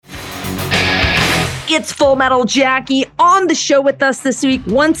It's Full Metal Jackie. On the show with us this week,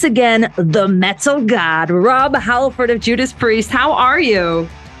 once again, the metal god, Rob Halford of Judas Priest. How are you?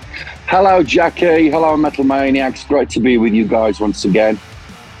 Hello, Jackie. Hello, Metal Maniacs. Great to be with you guys once again.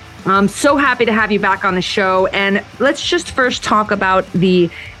 I'm so happy to have you back on the show. And let's just first talk about the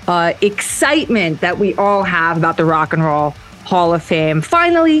excitement that we all have about the Rock and Roll Hall of Fame.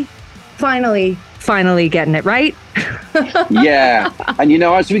 Finally getting it right. Yeah. And,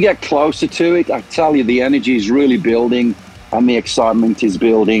 as we get closer to it, I tell you, the energy is really building and the excitement is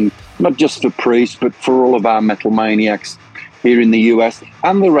building, not just for Priest, but for all of our Metal Maniacs here in the US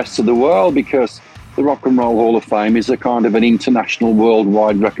and the rest of the world, because the Rock and Roll Hall of Fame is a kind of an international,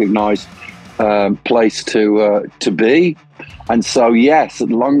 worldwide recognized place to be. And so, yes, at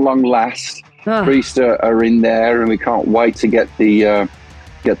long last, Priest are in there, and we can't wait to get the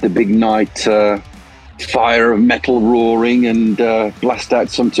big night fire of metal roaring and blast out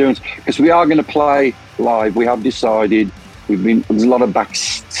some tunes, because we are going to play live. We have decided. There's a lot of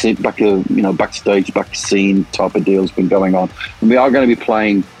backstage, back scene type of deals been going on, and we are going to be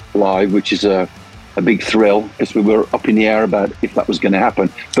playing live, which is a big thrill, because we were up in the air about if that was going to happen,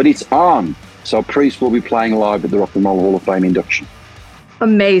 but it's on. So Priest will be playing live at the Rock and Roll Hall of Fame induction.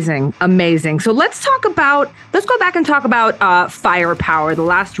 Amazing. So let's go back and talk about Firepower. The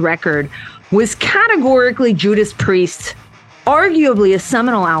last record was categorically Judas Priest, arguably a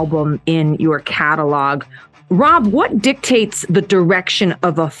seminal album in your catalog. Rob, what dictates the direction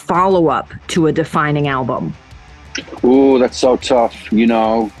of a follow-up to a defining album? Oh, that's so tough.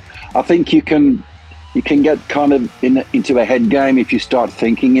 I think you can get kind of into a head game if you start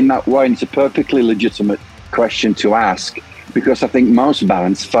thinking in that way. And it's a perfectly legitimate question to ask, because I think most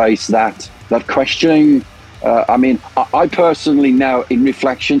bands face that questioning. I personally now, in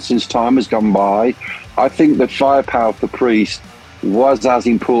reflection, since time has gone by, I think that Firepower for Priest was as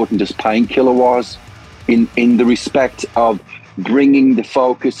important as Painkiller was, in the respect of bringing the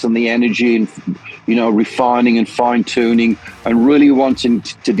focus and the energy and, refining and fine-tuning and really wanting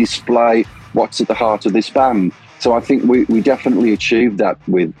to display what's at the heart of this band. So I think we definitely achieved that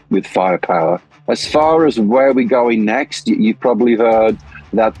with Firepower. As far as where we're going next, you've probably heard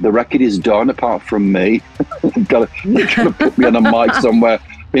that the record is done, apart from me. They're gonna put me on a mic somewhere,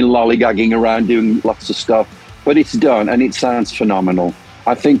 been lollygagging around doing lots of stuff. But it's done, and it sounds phenomenal.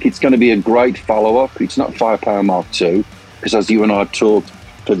 I think it's going to be a great follow-up. It's not Firepower Mark II, because as you and I have talked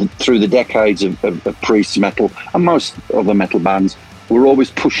through the decades of Priest metal, and most other metal bands, we're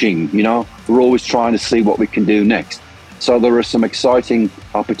always pushing, we're always trying to see what we can do next. So there are some exciting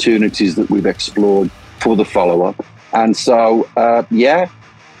opportunities that we've explored for the follow-up. And so,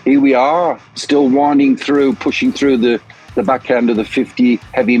 here we are, still pushing through the back end of the 50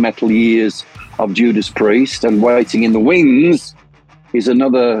 heavy metal years of Judas Priest, and waiting in the wings is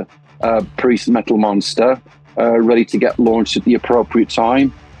another Priest metal monster ready to get launched at the appropriate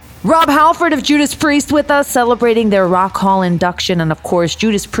time. Rob Halford of Judas Priest with us, celebrating their Rock Hall induction. And of course,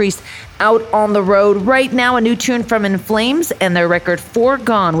 Judas Priest out on the road right now. A new tune from In Flames and their record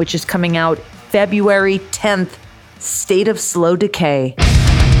Foregone, which is coming out February 10th, State of Slow Decay.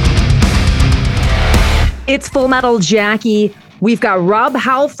 It's Full Metal Jackie. We've got Rob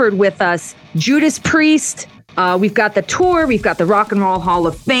Halford with us, Judas Priest. We've got the tour, we've got the Rock and Roll Hall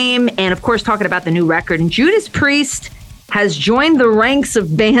of Fame, and of course talking about the new record. And Judas Priest has joined the ranks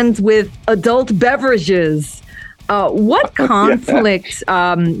of bands with adult beverages. What conflict,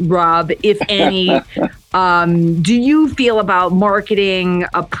 Rob, if any, do you feel about marketing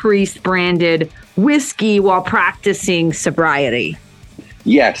a Priest-branded whiskey while practicing sobriety?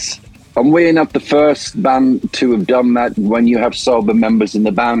 Yes, and we're not the first band to have done that when you have sober members in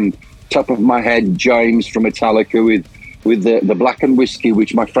the band. Top of my head, James from Metallica with the blackened whiskey,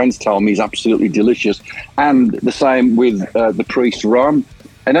 which my friends tell me is absolutely delicious, and the same with the Priest rum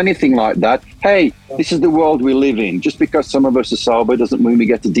and anything like that. Hey, this is the world we live in. Just because some of us are sober doesn't mean we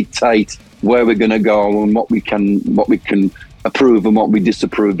get to dictate where we're going to go and what we can approve and what we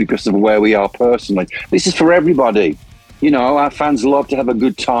disapprove because of where we are personally. This is for everybody. Our fans love to have a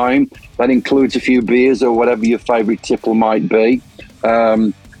good time. That includes a few beers or whatever your favorite tipple might be.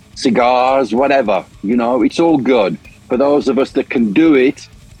 Cigars, whatever, it's all good. For those of us that can do it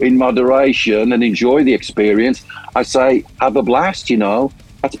in moderation and enjoy the experience, I say, have a blast,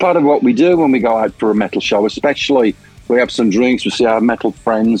 That's part of what we do when we go out for a metal show, especially. We have some drinks, we see our metal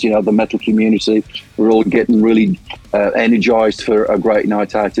friends, the metal community. We're all getting really energized for a great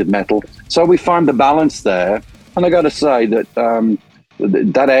night out of metal. So we find the balance there. And I got to say that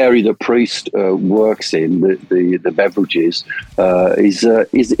that area that Priest works in, the beverages, is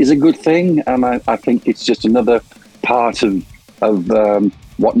a good thing, and I think it's just another part of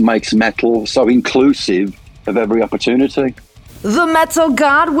what makes metal so inclusive of every opportunity. The Metal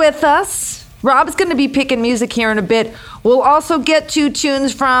God with us. Rob's going to be picking music here in a bit. We'll also get to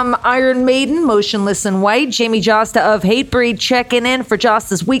tunes from Iron Maiden, Motionless in White. Jamie Josta of Hatebreed checking in for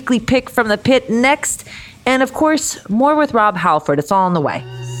Josta's weekly pick from the pit next. And of course, more with Rob Halford. It's all on the way.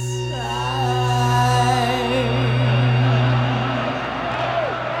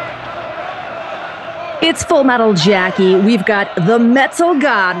 It's Full Metal Jackie. We've got the Metal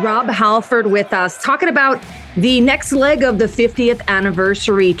God, Rob Halford, with us, talking about the next leg of the 50th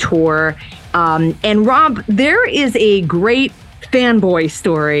anniversary tour. And Rob, there is a great fanboy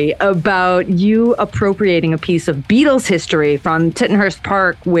story about you appropriating a piece of Beatles history from Tittenhurst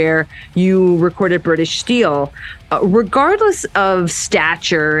Park, where you recorded British Steel. Regardless of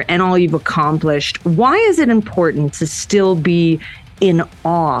stature and all you've accomplished, why is it important to still be in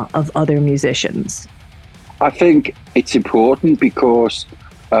awe of other musicians? I think it's important because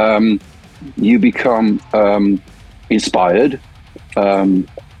you become inspired,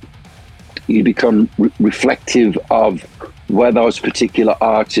 you become reflective of where those particular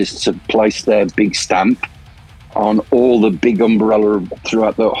artists have placed their big stamp on all the big umbrella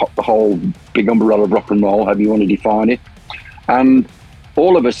throughout the whole big umbrella of rock and roll, however you want to define it. And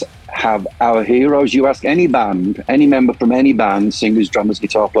all of us have our heroes. You ask any band, any member from any band, singers, drummers,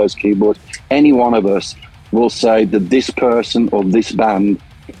 guitar players, keyboard, any one of us will say that this person or this band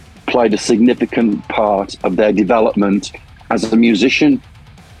played a significant part of their development as a musician.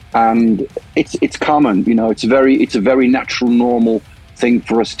 And it's common, you know, it's a very natural, normal thing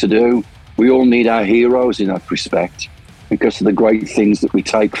for us to do. We all need our heroes in that respect because of the great things that we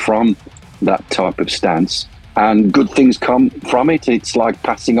take from that type of stance. And good things come from it. It's like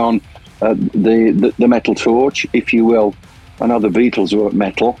passing on the metal torch, if you will. I know the Beatles were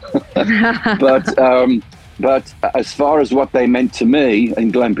metal, but as far as what they meant to me,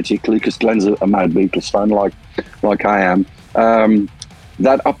 and Glenn particularly, because Glenn's a mad Beatles fan, like I am,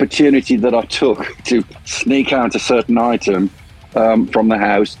 that opportunity that I took to sneak out a certain item from the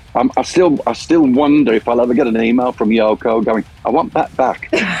house, I still wonder if I'll ever get an email from Yoko going, "I want that back."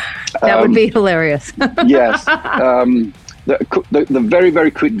 That would be hilarious. Yes. The very,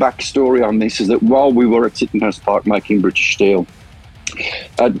 very quick backstory on this is that while we were at Tittenhurst Park making British Steel,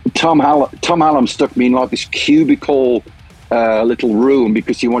 Tom Hallam stuck me in like this cubicle little room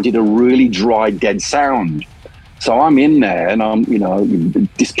because he wanted a really dry, dead sound. So I'm in there and I'm, you know,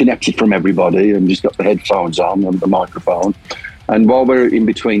 disconnected from everybody and just got the headphones on and the microphone. And while we're in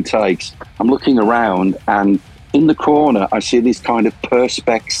between takes, I'm looking around and in the corner, I see this kind of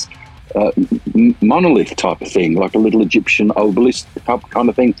perspex monolith type of thing, like a little Egyptian obelisk type kind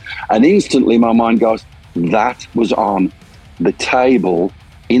of thing. And instantly my mind goes, that was on the table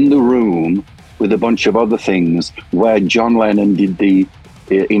in the room with a bunch of other things where John Lennon did the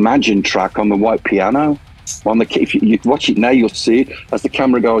Imagine track on the white piano. If you watch it now, you'll see it. As the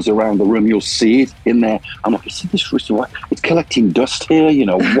camera goes around the room, you'll see it in there. I'm like, is this it's collecting dust here? You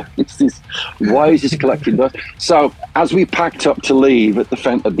know, what is this? Why is this collecting dust? So as we packed up to leave at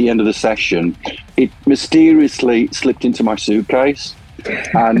the end of the session, it mysteriously slipped into my suitcase.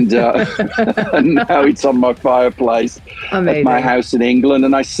 And, and now it's on my fireplace at my house in England,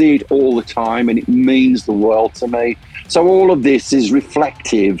 and I see it all the time, and it means the world to me. So all of this is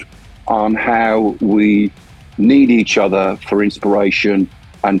reflective on how we need each other for inspiration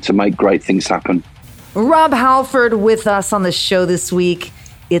and to make great things happen. Rob Halford with us on the show this week.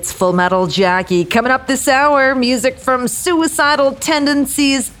 It's Full Metal Jackie. Coming up this hour, music from Suicidal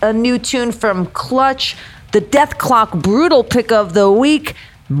Tendencies, a new tune from Clutch, the Death Clock Brutal pick of the week.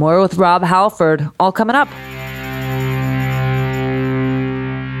 More with Rob Halford, all coming up.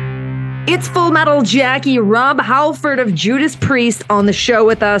 It's Full Metal Jackie. Rob Halford of Judas Priest on the show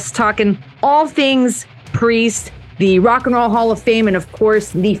with us, talking all things Priest, the Rock and Roll Hall of Fame, and of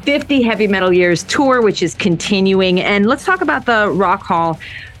course, the 50 Heavy Metal Years tour, which is continuing. And let's talk about the Rock Hall.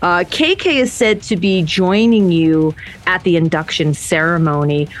 KK is said to be joining you at the induction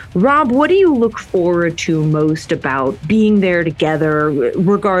ceremony. Rob, what do you look forward to most about being there together,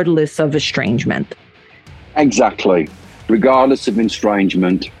 regardless of estrangement? Exactly. Regardless of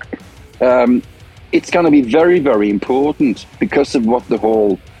estrangement. It's going to be very, very important because of what the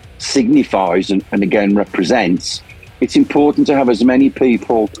hall signifies and again represents. It's important to have as many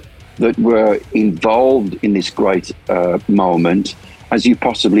people that were involved in this great moment as you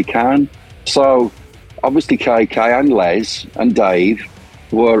possibly can. So obviously KK and Les and Dave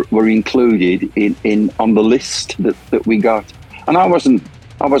were included in on the list that we got, and I wasn't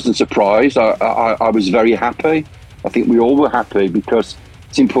surprised. I was very happy. I think we all were happy because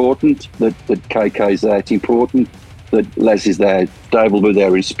it's important that KK's there. It's important that Les is there, Dave will be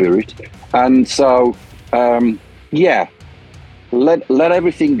there in spirit. And so, let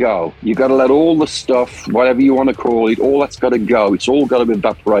everything go. You got to let all the stuff, whatever you want to call it, all that's got to go. It's all got to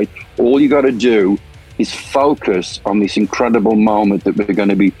evaporate. All you got to do is focus on this incredible moment that we're going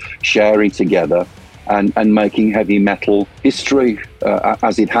to be sharing together and making heavy metal history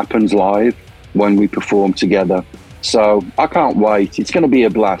as it happens live when we perform together. So I can't wait. It's going to be a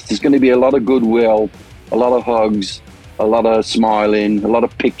blast. There's going to be a lot of goodwill, a lot of hugs, a lot of smiling, a lot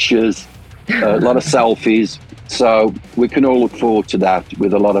of pictures, a lot of selfies. So we can all look forward to that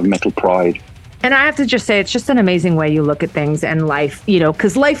with a lot of metal pride. And I have to just say, it's just an amazing way you look at things and life,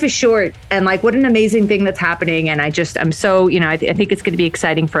 because life is short, and like, what an amazing thing that's happening. And I'm so, I think it's going to be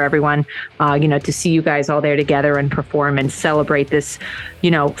exciting for everyone, to see you guys all there together and perform and celebrate this,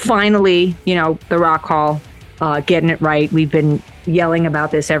 finally, the Rock Hall, getting it right. We've been yelling about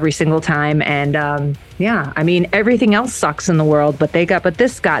this every single time. And everything else sucks in the world, but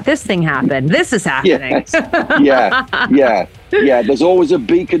this thing happened. This is happening. Yes. Yeah. There's always a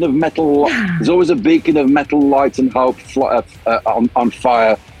beacon of metal. There's always a beacon of metal light and hope on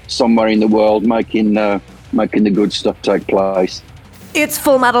fire somewhere in the world, making the good stuff take place. It's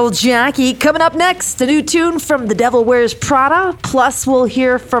Full Metal Jackie. Coming up next, a new tune from The Devil Wears Prada. Plus, we'll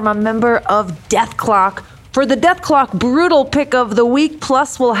hear from a member of Dethklok for the Dethklok Brutal Pick of the Week.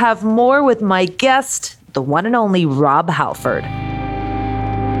 Plus, we'll have more with my guest, the one and only Rob Halford.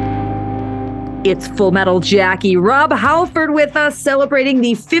 It's Full Metal Jackie. Rob Halford with us, celebrating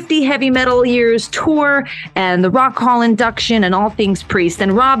the 50 Heavy Metal Years tour and the Rock Hall induction and all things Priest.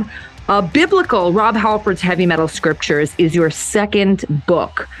 And Rob, Biblical, Rob Halford's Heavy Metal Scriptures is your second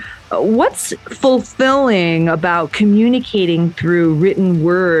book. What's fulfilling about communicating through written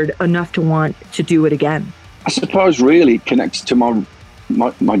word enough to want to do it again? I suppose really it connects to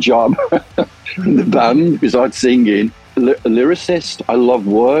my job in the band, besides singing. A lyricist. I love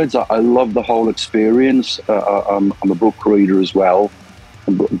words. I love the whole experience. I'm a book reader as well.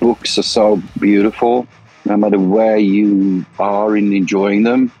 Books are so beautiful, no matter where you are in enjoying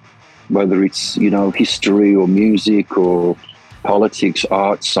them, whether it's, history or music or politics,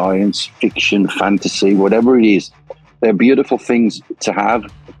 art, science, fiction, fantasy, whatever it is. They're beautiful things to have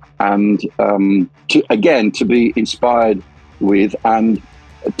and to be inspired with and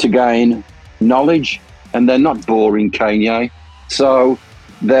to gain knowledge. And they're not boring, Kanye. So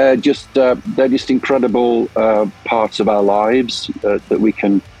they're just incredible parts of our lives that we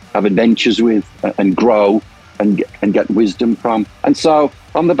can have adventures with and grow and get wisdom from. And so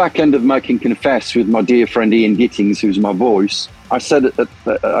on the back end of Making Confess with my dear friend Ian Gittings, who's my voice, I said at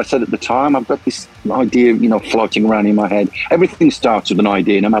the time, I've got this idea, floating around in my head. Everything starts with an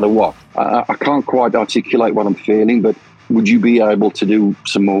idea, no matter what. I can't quite articulate what I'm feeling, but would you be able to do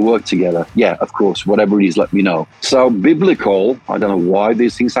some more work together? Yeah, of course. Whatever it is, let me know. So Biblical, I don't know why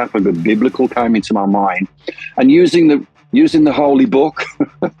these things happen, but Biblical came into my mind. And using the Holy Book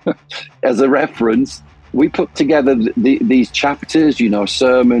as a reference, we put together these chapters,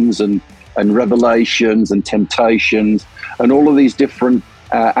 sermons and revelations and temptations and all of these different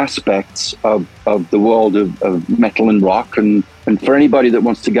aspects of the world of metal and rock. And for anybody that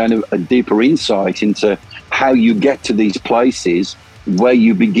wants to gain a deeper insight into how you get to these places, where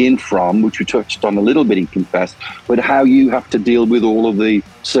you begin from, which we touched on a little bit in Confess, but how you have to deal with all of the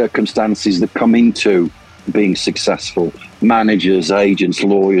circumstances that come into being successful, managers, agents,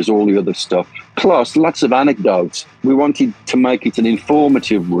 lawyers, all the other stuff, plus lots of anecdotes. We wanted to make it an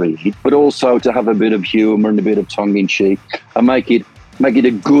informative read, but also to have a bit of humor and a bit of tongue-in-cheek and make it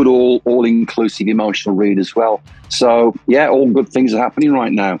a good, all-inclusive emotional read as well. So, yeah, all good things are happening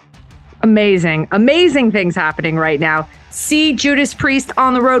right now. Amazing things happening right now. See Judas Priest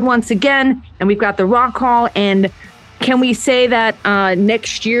on the road once again, and we've got the Rock Hall. And can we say that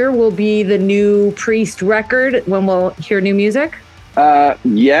next year will be the new Priest record when we'll hear new music?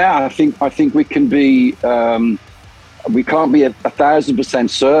 Yeah, I think we can be. We can't be 1,000%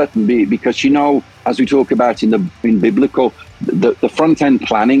 certain because as we talk about in Biblical, the front end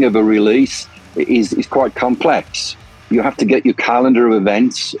planning of a release is quite complex. You have to get your calendar of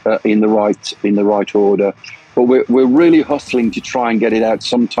events in the right order. But we're really hustling to try and get it out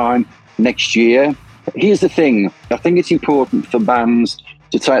sometime next year. Here's the thing. I think it's important for bands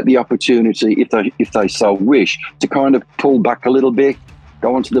to take the opportunity, if they so wish, to kind of pull back a little bit,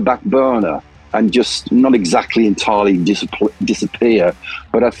 go onto the back burner and just not exactly entirely disappear.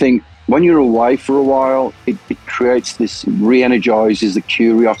 But I think when you're away for a while, it creates this, re-energizes the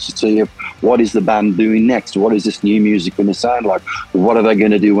curiosity of what is the band doing next? What is this new music going to sound like? What are they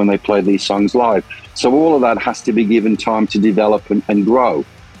going to do when they play these songs live? So all of that has to be given time to develop and grow.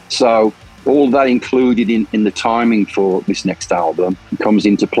 So all that included in the timing for this next album comes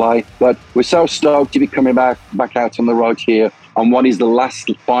into play. But we're so stoked to be coming back out on the road here on what is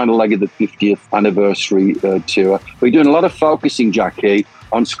the final leg of the 50th anniversary tour. We're doing a lot of focusing, Jackie,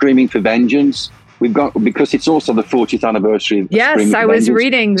 on Screaming for Vengeance. Because it's also the 40th anniversary. Yes, I was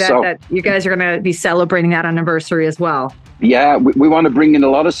reading that you guys are going to be celebrating that anniversary as well. Yeah, we want to bring in a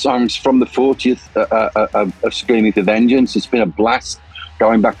lot of songs from the 40th of Screaming for Vengeance. It's been a blast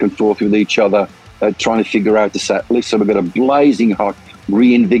going back and forth with each other, trying to figure out the set list. So we've got a blazing hot,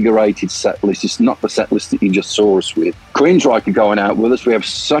 reinvigorated set list. It's not the set list that you just saw us with. Queensryche are going out with us. We have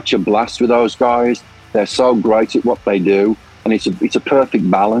such a blast with those guys. They're so great at what they do. And it's a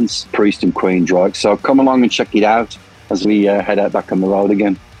perfect balance, Priest and Queensryche. So come along and check it out as we head out back on the road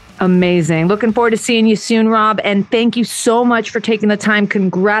again. Amazing. Looking forward to seeing you soon, Rob. And thank you so much for taking the time.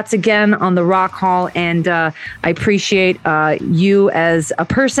 Congrats again on the Rock Hall. And I appreciate you as a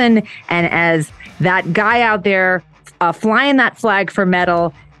person and as that guy out there flying that flag for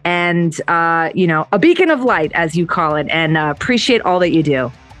metal and, a beacon of light, as you call it. And appreciate all that you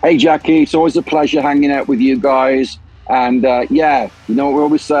do. Hey, Jackie, it's always a pleasure hanging out with you guys. And you know what we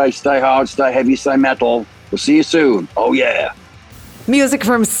always say, stay hard, stay heavy, stay metal. We'll see you soon. Oh, yeah. Music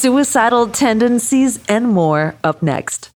from Suicidal Tendencies and more up next.